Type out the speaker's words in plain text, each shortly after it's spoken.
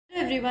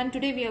everyone,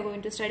 today we are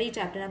going to study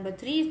chapter number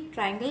 3,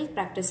 triangle,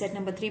 practice set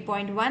number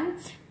 3.1,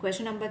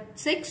 question number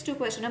 6 to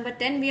question number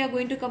 10 we are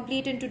going to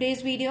complete in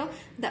today's video.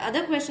 The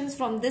other questions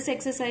from this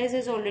exercise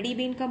has already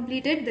been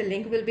completed. The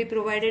link will be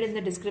provided in the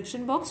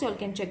description box, you all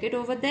can check it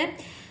over there.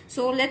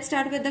 So let's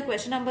start with the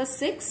question number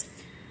 6.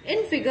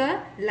 In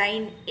figure,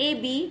 line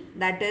AB,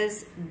 that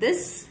is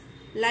this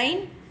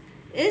line,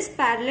 is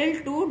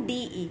parallel to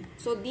DE.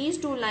 So these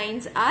two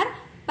lines are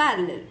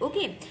parallel.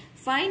 Okay.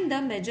 Find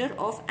the measure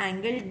of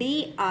angle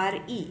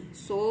DRE.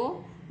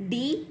 So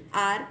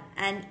DR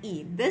and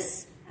E.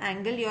 This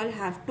angle you all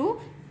have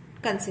to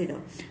consider.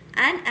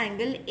 And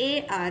angle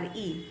ARE.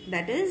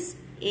 That is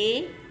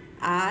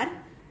ARE.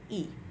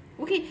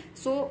 Okay.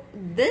 So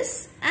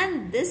this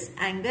and this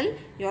angle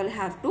you all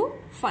have to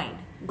find.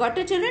 Got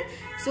it, children?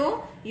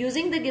 So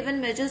using the given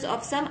measures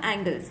of some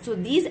angles. So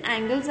these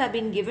angles have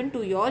been given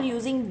to you all.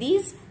 Using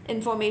these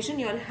information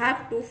you all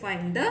have to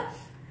find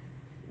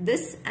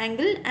this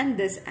angle and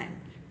this angle.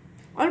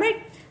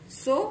 Alright,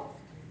 so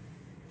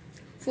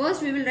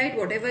first we will write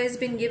whatever has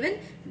been given,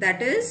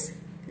 that is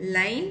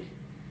line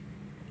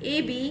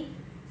AB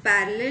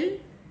parallel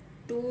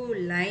to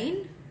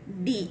line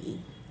DE.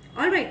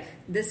 Alright,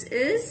 this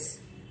is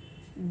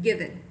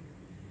given.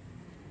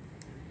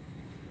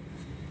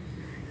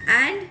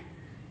 And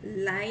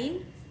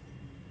line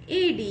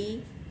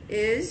AD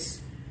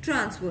is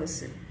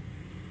transversal.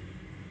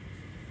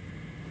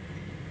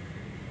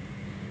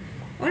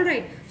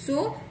 Alright,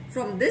 so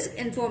from this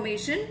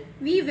information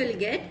we will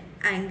get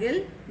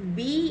angle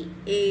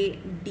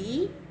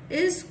BAD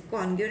is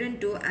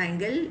congruent to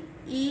angle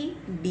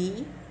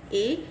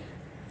EDA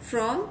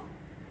from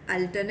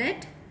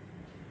alternate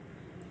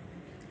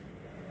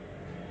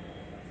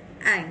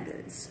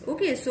angles.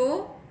 Okay,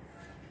 so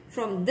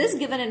from this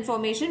given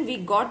information we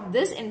got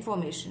this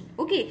information.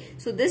 Okay,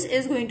 so this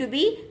is going to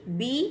be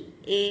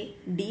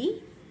BAD,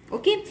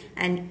 okay,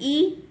 and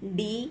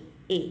EDA.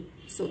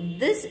 So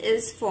this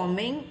is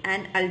forming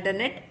an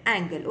alternate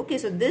angle. Okay,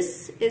 so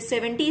this is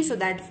 70. So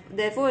that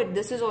therefore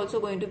this is also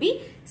going to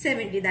be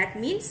 70. That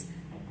means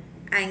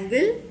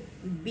angle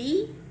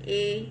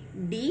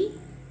BAD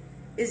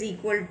is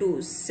equal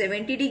to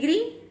 70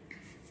 degree.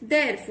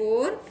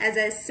 Therefore, as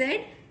I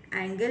said,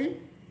 angle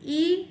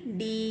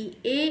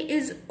EDA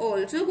is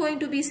also going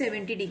to be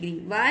 70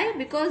 degree. Why?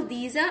 Because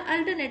these are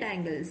alternate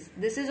angles.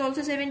 This is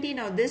also 70.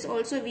 Now this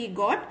also we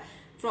got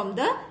from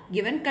the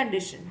given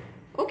condition.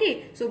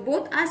 Okay, so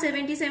both are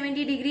 70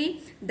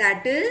 degree.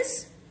 That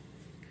is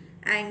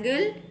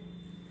angle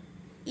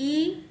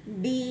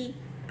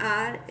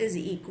EDR is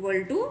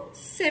equal to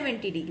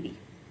 70 degree.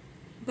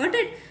 Got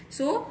it?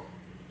 So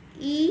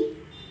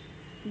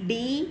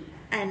ED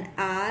and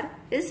R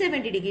is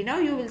 70 degree. Now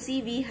you will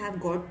see we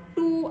have got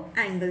two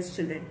angles,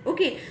 children.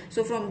 Okay,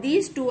 so from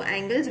these two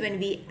angles when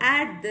we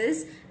add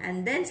this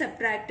and then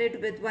subtract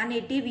it with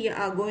 180, we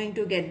are going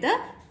to get the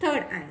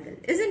third angle,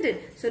 isn't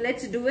it? So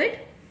let's do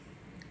it.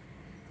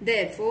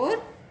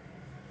 Therefore,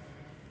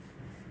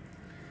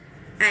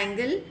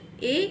 angle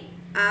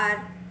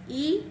ARE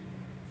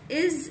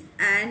is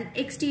an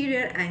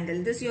exterior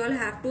angle. This you all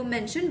have to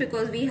mention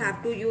because we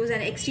have to use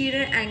an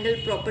exterior angle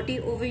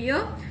property over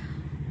here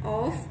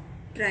of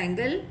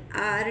triangle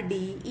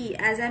RDE.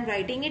 As I am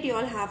writing it, you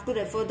all have to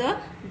refer the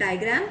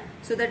diagram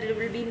so that it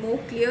will be more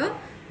clear.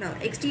 Now,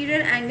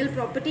 exterior angle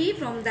property,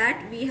 from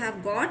that we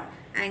have got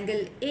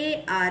angle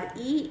ARE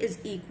is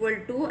equal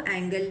to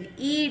angle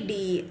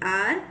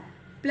EDR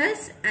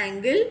plus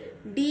angle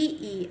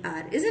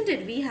DER, isn't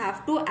it? We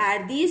have to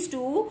add these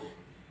two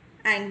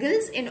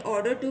angles in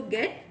order to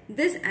get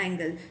this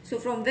angle. So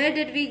from where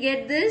did we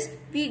get this?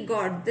 We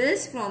got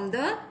this from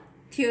the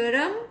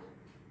theorem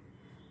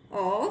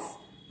of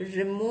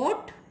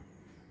remote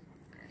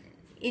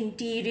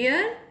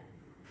interior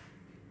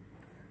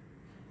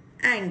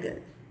angle.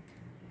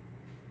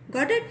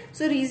 Got it?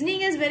 So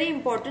reasoning is very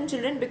important,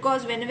 children,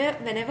 because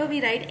whenever we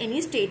write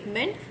any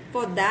statement,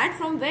 for that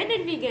from where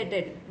did we get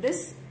it?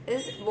 This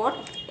is what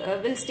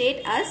will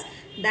state us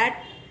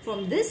that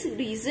from this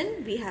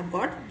reason we have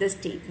got this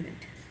statement.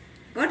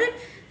 Got it?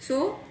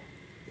 So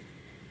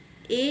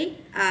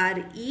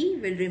ARE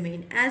will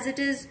remain as it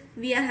is.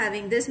 We are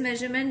having this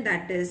measurement,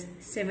 that is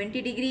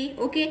 70 degree.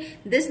 Okay,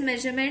 this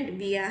measurement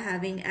we are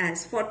having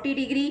as 40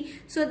 degree.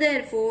 So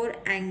therefore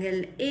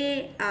angle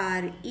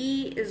ARE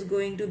is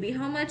going to be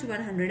how much?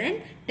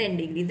 110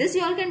 degree. This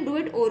you all can do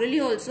it orally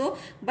also,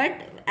 but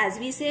as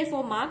we say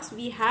for marks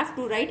we have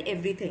to write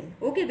everything.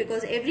 Okay,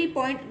 because every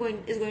point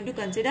is going to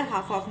consider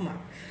half mark.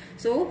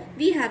 So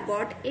we have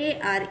got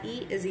ARE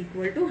is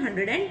equal to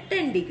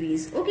 110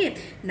 degrees. Okay,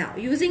 now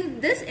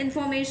using this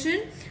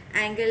information,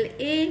 angle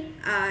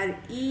ARE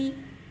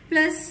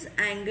plus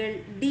angle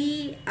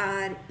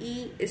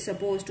DRE is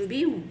supposed to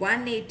be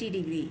 180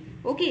 degree.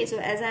 Okay, so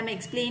as I am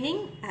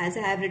explaining, as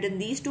I have written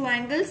these two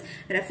angles,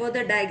 refer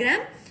the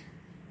diagram.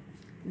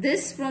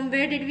 This from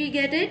where did we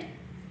get it?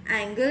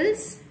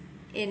 Angles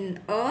in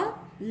a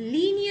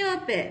linear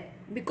pair,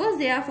 because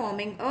they are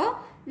forming a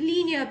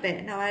linear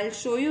pair. Now I'll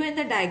show you in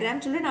the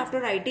diagram, children. After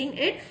writing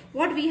it,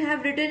 what we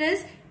have written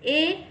is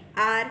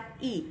ARE,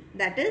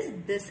 that is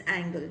this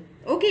angle.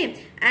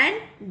 Okay,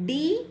 and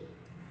DRE,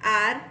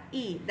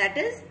 that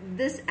is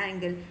this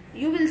angle.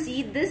 You will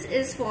see this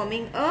is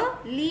forming a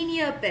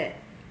linear pair.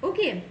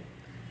 Okay,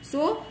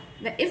 so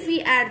if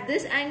we add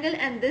this angle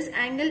and this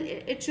angle,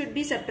 it should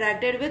be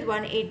subtracted with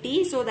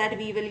 180 so that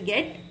we will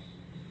get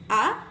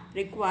our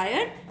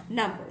required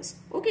numbers.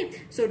 Okay,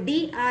 so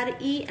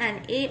DRE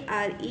and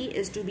ARE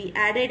is to be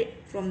added.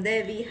 From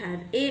there we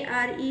have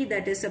ARE,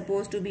 that is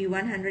supposed to be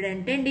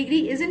 110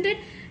 degree, isn't it?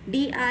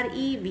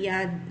 DRE, we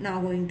are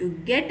now going to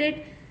get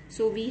it,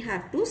 so we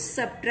have to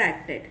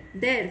subtract it.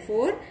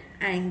 Therefore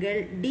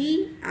angle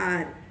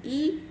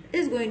DRE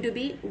is going to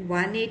be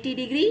 180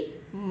 degree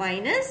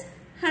minus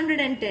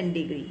 110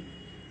 degree.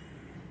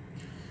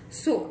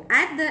 So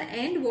at the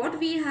end, what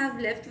we have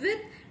left with,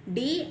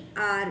 DRE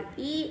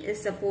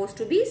is supposed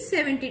to be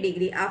 70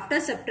 degree. After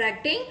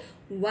subtracting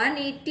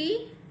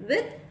 180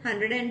 with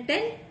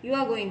 110, you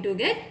are going to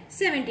get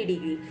 70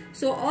 degree.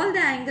 So all the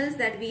angles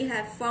that we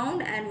have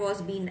found and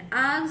was being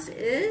asked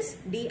is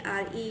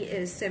DRE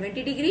is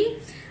 70 degree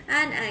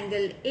and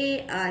angle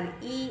ARE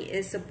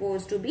is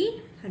supposed to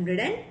be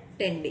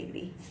 110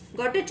 degree.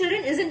 Got it,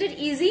 children? Isn't it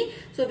easy?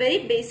 So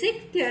very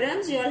basic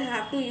theorems you all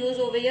have to use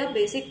over here,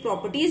 basic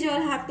properties you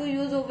all have to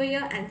use over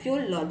here, and few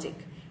logic.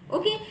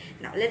 Okay,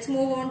 now let's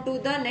move on to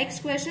the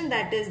next question,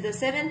 that is the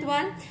seventh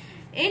one.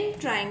 In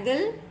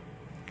triangle,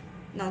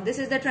 now this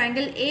is the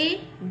triangle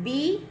A,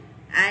 B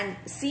and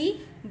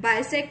C,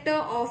 bisector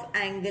of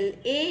angle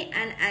A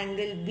and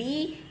angle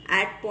B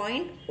at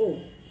point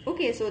O.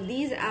 Okay, so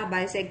these are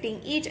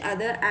bisecting each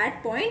other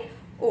at point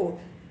O.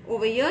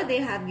 Over here they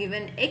have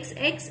given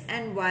XX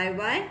and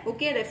YY.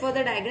 Okay, refer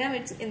the diagram,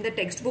 it's in the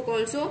textbook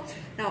also.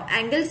 Now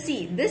angle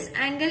C, this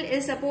angle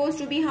is supposed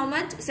to be how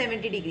much?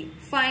 70 degree.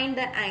 Find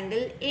the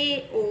angle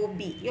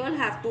AOB. You all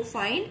have to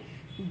find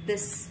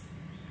this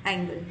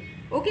angle.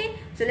 Okay,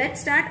 so let's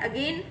start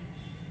again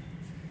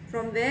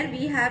from where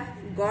we have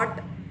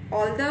got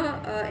all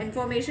the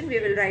information. We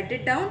will write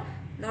it down,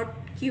 not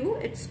Q,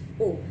 it's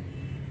O.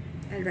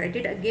 I'll write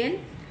it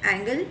again.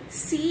 Angle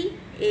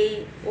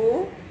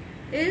CAO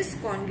is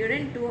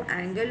congruent to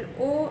angle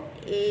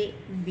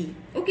OAB.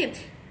 Okay,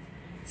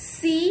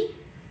 CAO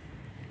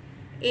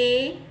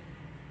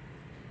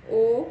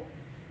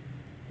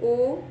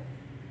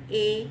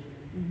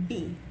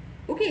OAB.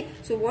 Okay,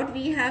 so what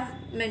we have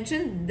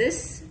mentioned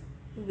this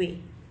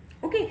way.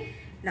 Okay,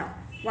 now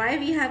why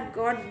we have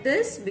got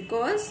this?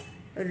 Because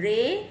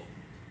ray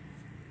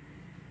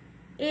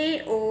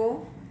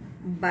AO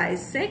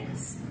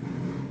bisects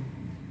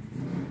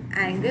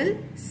angle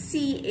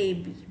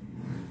CAB.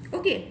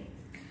 Okay,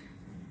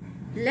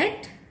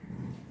 let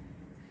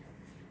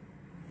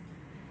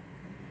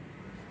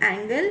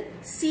angle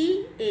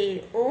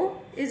CAO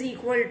is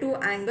equal to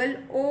angle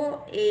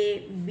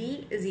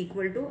OAB is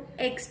equal to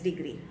X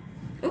degree.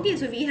 Okay,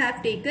 so we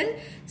have taken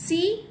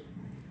CAO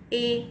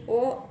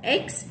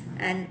X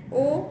and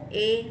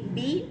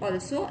OAB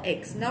also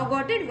X. Now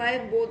got it? Why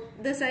both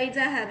the sides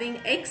are having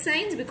X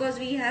signs? Because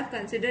we have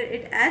considered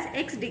it as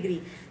X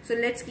degree. So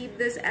let's keep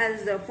this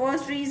as the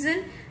first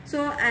reason.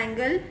 So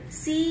angle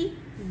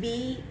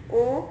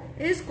CBO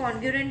is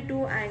congruent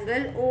to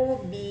angle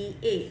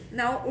OBA.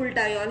 Now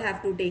ulta you all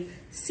have to take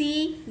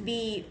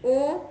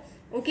CBO,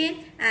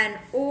 okay, and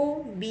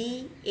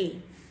OBA.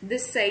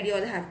 This side you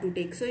all have to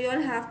take. So you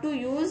all have to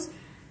use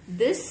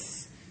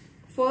this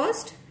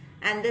first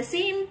and the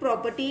same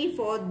property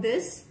for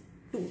this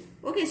too.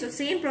 Okay, so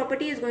same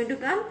property is going to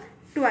come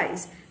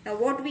twice. Now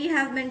what we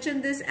have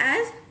mentioned this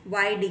as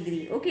Y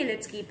degree. Okay,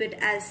 let's keep it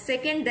as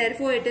second.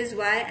 Therefore it is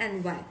Y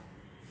and Y.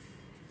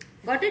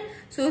 Got it?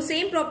 So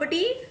same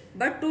property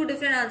but two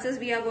different answers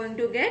we are going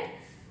to get.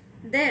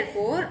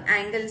 Therefore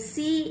angle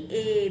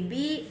CAB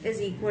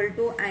is equal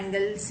to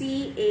angle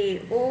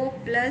CAO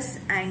plus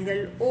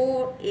angle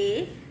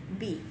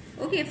OAB.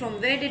 Okay, from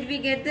where did we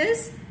get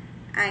this?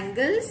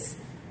 Angles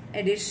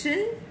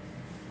addition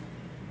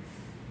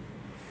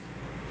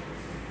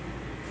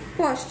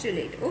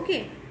postulate.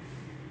 Okay,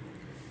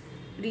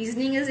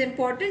 reasoning is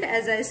important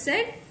as I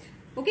said.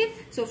 Okay,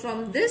 so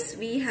from this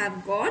we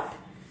have got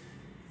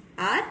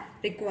our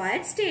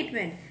required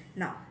statement.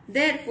 Now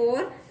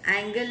therefore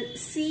angle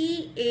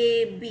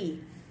CAB,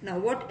 now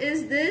what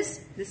is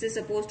this? This is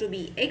supposed to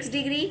be X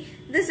degree.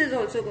 This is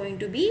also going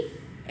to be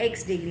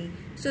X degree.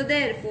 So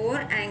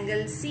therefore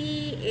angle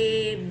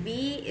CAB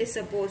is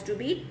supposed to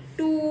be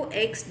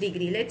 2X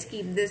degree. Let's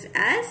keep this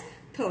as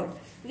third.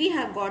 We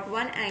have got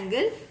one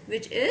angle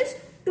which is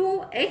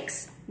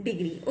 2X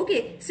degree.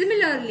 Okay,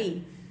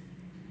 similarly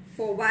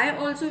for Y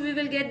also we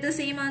will get the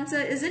same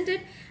answer, isn't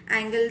it?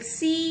 Angle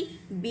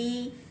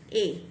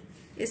CBA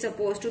is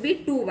supposed to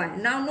be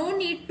 2Y. Now no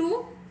need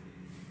to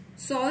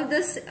solve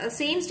this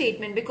same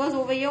statement, because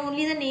over here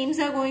only the names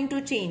are going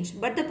to change,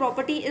 but the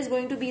property is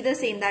going to be the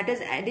same, that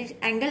is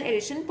angle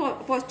addition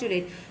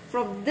postulate.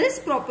 From this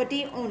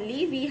property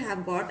only we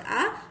have got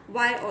a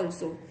y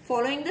also,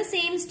 following the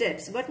same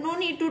steps, but no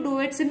need to do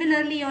it.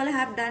 Similarly, you all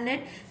have done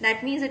it.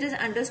 That means it is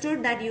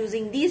understood that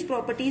using these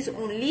properties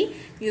only,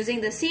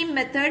 using the same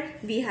method,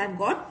 we have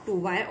got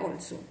 2y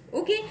also.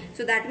 Okay,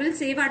 so that will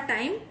save our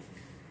time.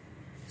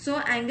 So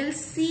angle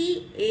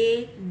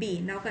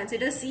CAB, now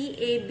consider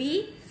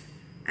CAB,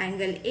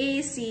 angle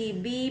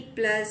ACB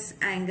plus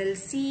angle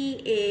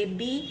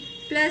CAB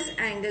plus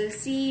angle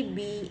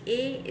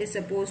CBA is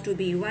supposed to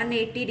be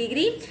 180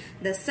 degree.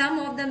 The sum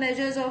of the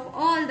measures of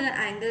all the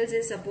angles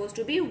is supposed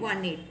to be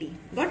 180.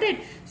 Got it?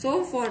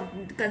 So for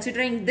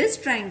considering this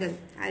triangle,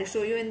 I'll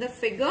show you in the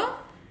figure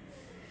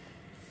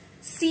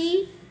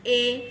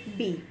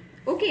CAB.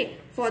 Okay,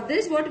 for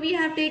this what we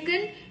have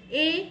taken,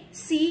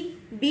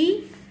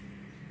 ACB,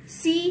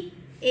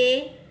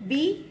 CAB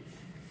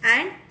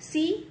and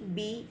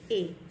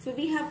CBA. So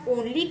we have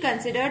only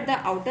considered the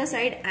outer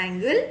side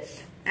angle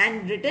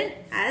and written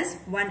as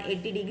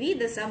 180 degree.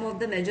 The sum of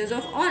the measures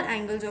of all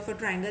angles of a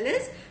triangle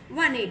is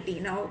 180.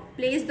 Now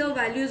place the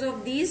values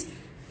of these.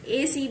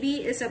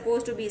 ACB is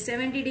supposed to be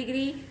 70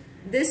 degree.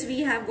 This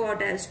we have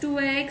got as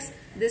 2x.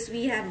 This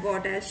we have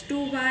got as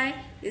 2y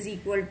is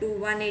equal to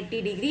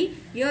 180 degree.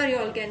 Here you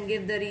all can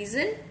give the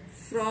reason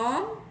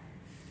from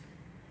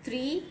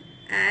 3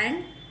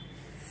 and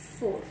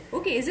 4.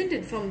 Okay, isn't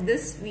it? From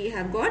this we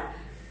have got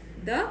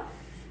the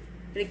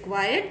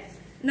required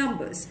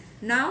numbers.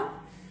 Now,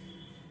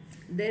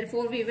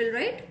 therefore we will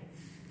write,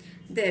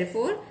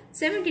 therefore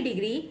 70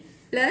 degree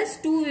plus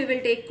 2 we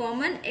will take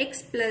common,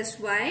 x plus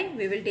y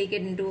we will take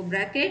it into a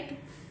bracket,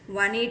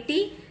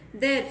 180.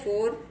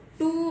 Therefore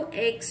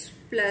 2x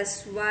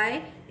plus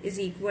y is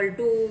equal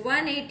to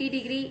 180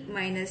 degree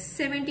minus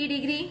 70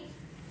 degree.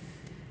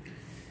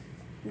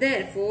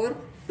 Therefore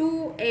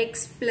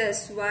 2x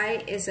plus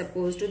y is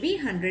supposed to be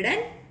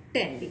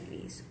 110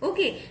 degrees.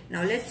 Okay,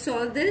 now let's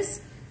solve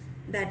this.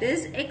 That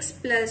is x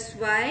plus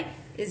y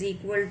is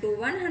equal to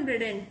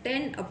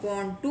 110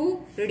 upon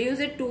 2. Reduce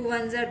it, 2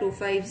 1s are 2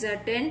 5s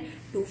are 10,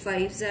 2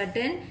 5s are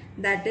 10.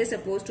 That is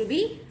supposed to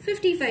be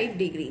 55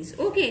 degrees.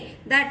 Okay,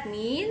 that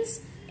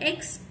means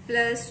x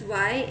plus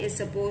y is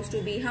supposed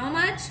to be how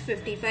much?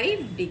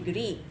 55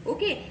 degree.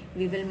 Okay,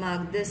 we will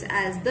mark this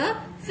as the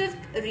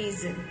fifth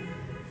reason.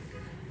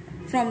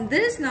 From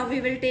this, now we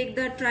will take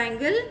the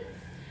triangle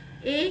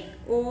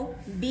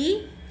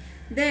AOB.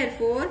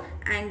 Therefore,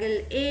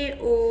 angle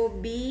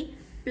AOB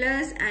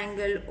plus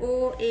angle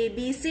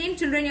OAB. Same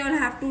children, you all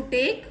have to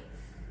take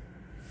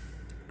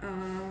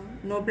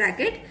no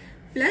bracket,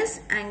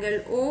 plus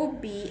angle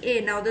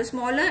OBA. Now the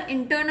smaller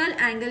internal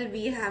angle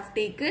we have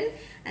taken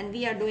and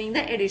we are doing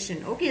the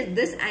addition. Okay,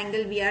 this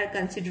angle we are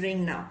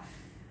considering now.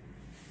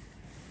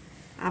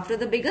 After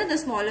the bigger, the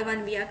smaller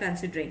one we are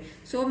considering.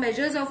 So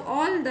measures of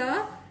all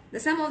the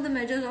sum of the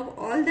measures of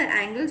all the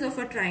angles of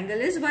a triangle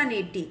is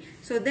 180.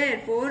 So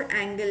therefore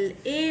angle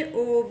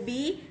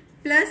AOB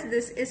plus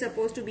this is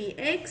supposed to be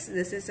x,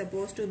 this is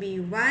supposed to be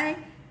y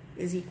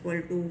is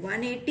equal to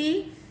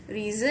 180.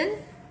 Reason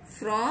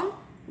from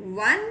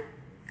 1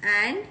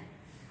 and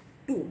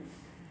 2.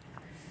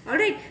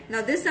 Alright,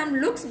 now this sum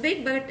looks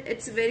big, but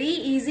it's very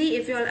easy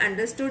if you all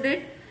understood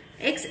it.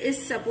 X is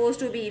supposed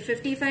to be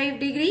 55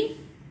 degree,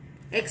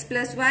 x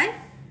plus y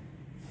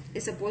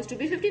is supposed to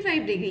be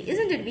 55 degree,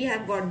 isn't it? We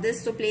have got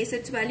this, so place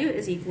its value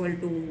is equal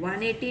to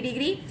 180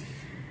 degree.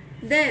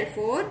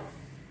 Therefore,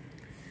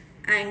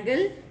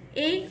 angle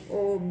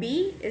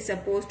AOB is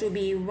supposed to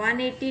be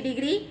 180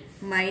 degree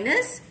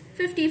minus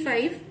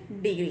 55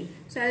 degree.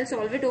 So I'll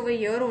solve it over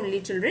here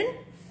only, children.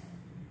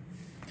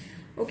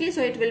 Okay,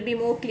 so it will be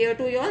more clear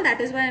to you all. That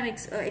is why I'm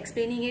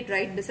explaining it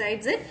right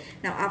besides it.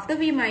 Now after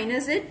we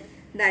minus it,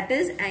 that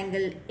is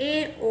angle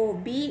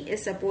AOB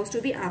is supposed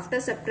to be after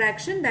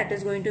subtraction, that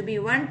is going to be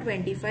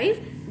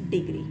 125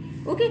 degree.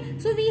 Okay,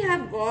 so we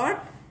have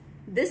got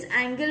this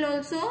angle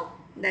also,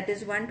 that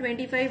is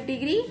 125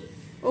 degree.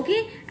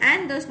 Okay,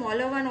 and the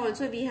smaller one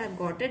also we have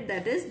got it,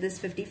 that is this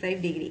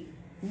 55 degree.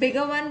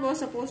 Bigger one was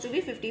supposed to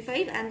be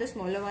 55 and the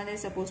smaller one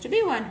is supposed to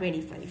be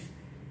 125.